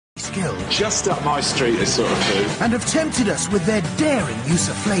skill. Just up my street, this sort of food. And have tempted us with their daring use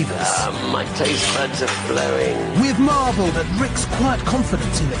of flavours. My taste buds are flowing. We've marvelled at Rick's quiet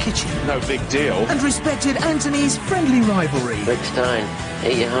confidence in the kitchen. No big deal. And respected Anthony's friendly rivalry. Rick Stein,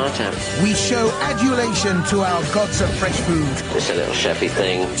 eat your heart out. We show adulation to our gods of fresh food. It's a little chefy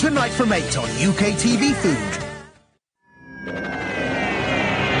thing. Tonight from 8 on UKTV Food.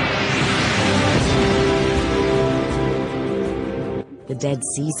 The Dead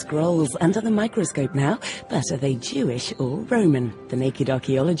Sea Scrolls under the microscope now, but are they Jewish or Roman? The naked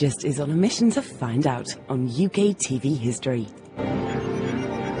archaeologist is on a mission to find out on UKTV History.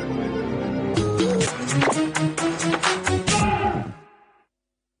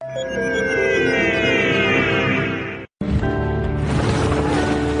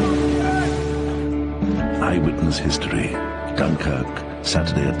 Eyewitness History, Dunkirk,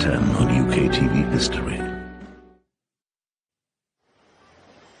 Saturday at 10 on UKTV History.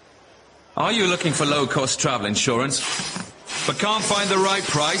 Are you looking for low-cost travel insurance, but can't find the right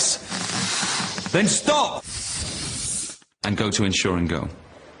price? Then stop and go to Insure and Go.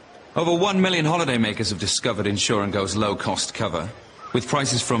 Over 1 million holidaymakers have discovered Insure and Go's low-cost cover, with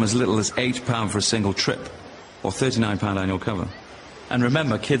prices from as little as £8 for a single trip, or £39 annual cover. And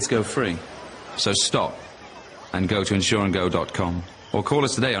remember, kids go free. So stop and go to insureandgo.com, or call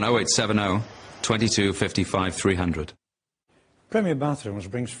us today on 0870 22 55 300. Premier Bathrooms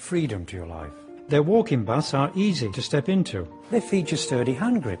brings freedom to your life. Their walk-in baths are easy to step into. They feature sturdy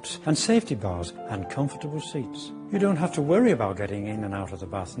hand grips and safety bars and comfortable seats. You don't have to worry about getting in and out of the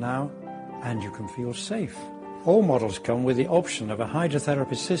bath now, and you can feel safe. All models come with the option of a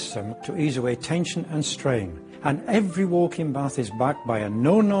hydrotherapy system to ease away tension and strain. And every walk-in bath is backed by a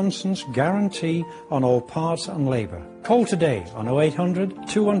no-nonsense guarantee on all parts and labour. Call today on 0800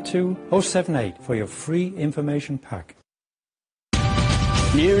 212 078 for your free information pack.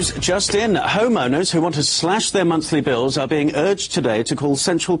 News just in. Homeowners who want to slash their monthly bills are being urged today to call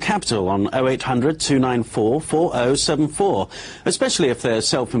Central Capital on 0800 294 4074, especially if they're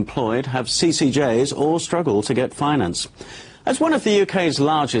self-employed, have CCJs or struggle to get finance. As one of the UK's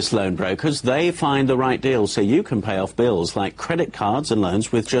largest loan brokers, they find the right deal so you can pay off bills like credit cards and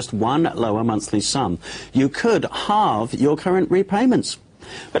loans with just one lower monthly sum. You could halve your current repayments.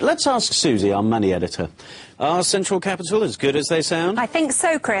 But let's ask Susie, our money editor. Are Central Capital as good as they sound? I think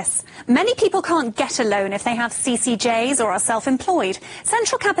so, Chris. Many people can't get a loan if they have CCJs or are self-employed.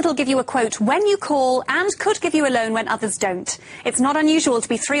 Central Capital give you a quote when you call and could give you a loan when others don't. It's not unusual to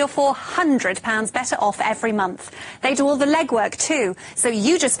be £300 or £400 better off every month. They do all the legwork too, so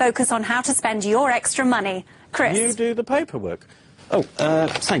you just focus on how to spend your extra money. Chris? You do the paperwork. Oh,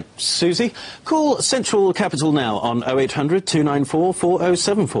 thanks, Susie. Call Central Capital now on 0800 294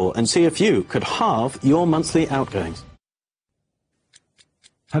 4074 and see if you could halve your monthly outgoings.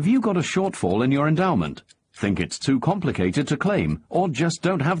 Have you got a shortfall in your endowment? Think it's too complicated to claim, or just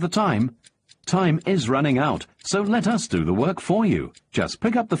don't have the time? Time is running out, so let us do the work for you. Just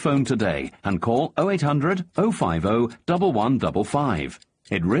pick up the phone today and call 0800 050 1155.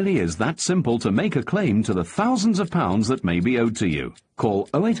 It really is that simple to make a claim to the thousands of pounds that may be owed to you. Call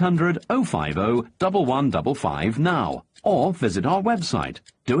 0800 050 1155 now, or visit our website.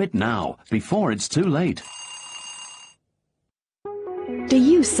 Do it now, before it's too late. Do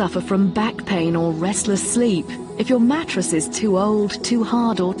you suffer from back pain or restless sleep? If your mattress is too old, too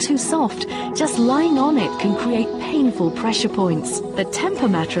hard or too soft, just lying on it can create painful pressure points. The Temper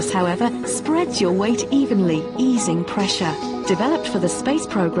mattress, however, spreads your weight evenly, easing pressure. Developed for the space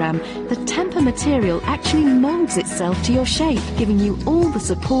program, the Temper material actually molds itself to your shape, giving you all the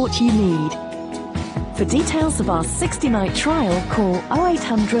support you need. For details of our 60-night trial, call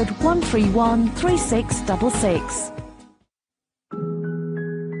 0800 131 3666.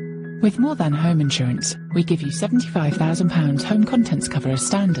 With More Than Home Insurance, we give you £75,000 home contents cover as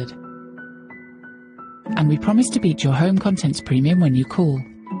standard. And we promise to beat your home contents premium when you call.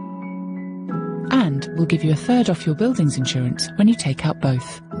 And we'll give you a third off your buildings insurance when you take out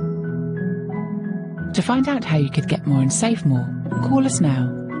both. To find out how you could get more and save more, call us now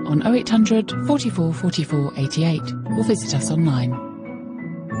on 0800 44 44 88 or visit us online.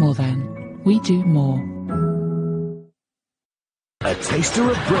 More Than. We do more. A taster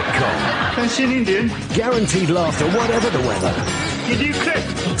of Britcom. Fancy an Indian? Guaranteed laughter, whatever the weather. You do clip.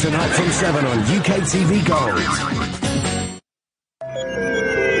 Tonight from 7 on UKTV Gold.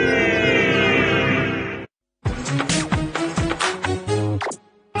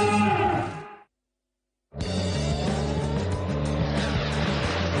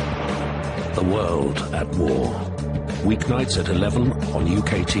 The World at War. Weeknights at 11 on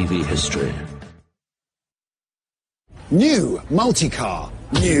UKTV History. New multi-car,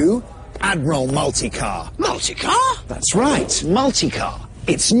 New Admiral Multicar. Multi-car? That's right, Multicar.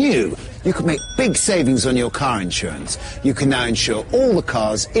 It's new. You can make big savings on your car insurance. You can now insure all the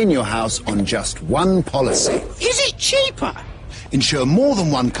cars in your house on just one policy. Is it cheaper? Insure more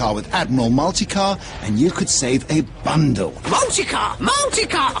than one car with Admiral Multicar and you could save a bundle. Multi-car!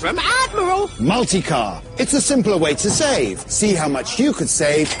 Multi-car from Admiral! Multicar. It's a simpler way to save. See how much you could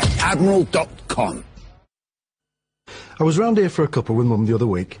save at admiral.com. I was round here for a cuppa with Mum the other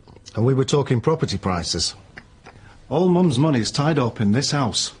week, and we were talking property prices. All Mum's money's tied up in this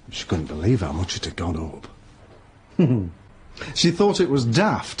house. She couldn't believe how much it had gone up. She thought it was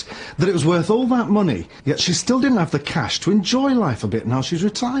daft, that it was worth all that money, yet she still didn't have the cash to enjoy life a bit now she's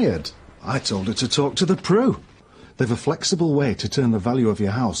retired. I told her to talk to the Pru. They've a flexible way to turn the value of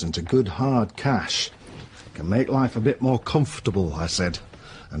your house into good hard cash. It can make life a bit more comfortable, I said.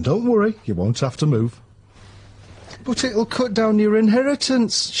 And don't worry, you won't have to move. But it'll cut down your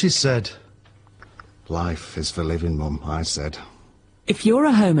inheritance, she said. Life is for living, Mum, I said. If you're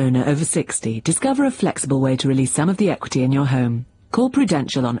a homeowner over 60, discover a flexible way to release some of the equity in your home. Call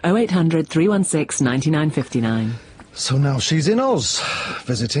Prudential on 0800 316 9959. So now she's in Oz,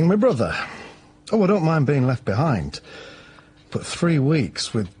 visiting my brother. Oh, I don't mind being left behind. But 3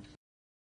 weeks with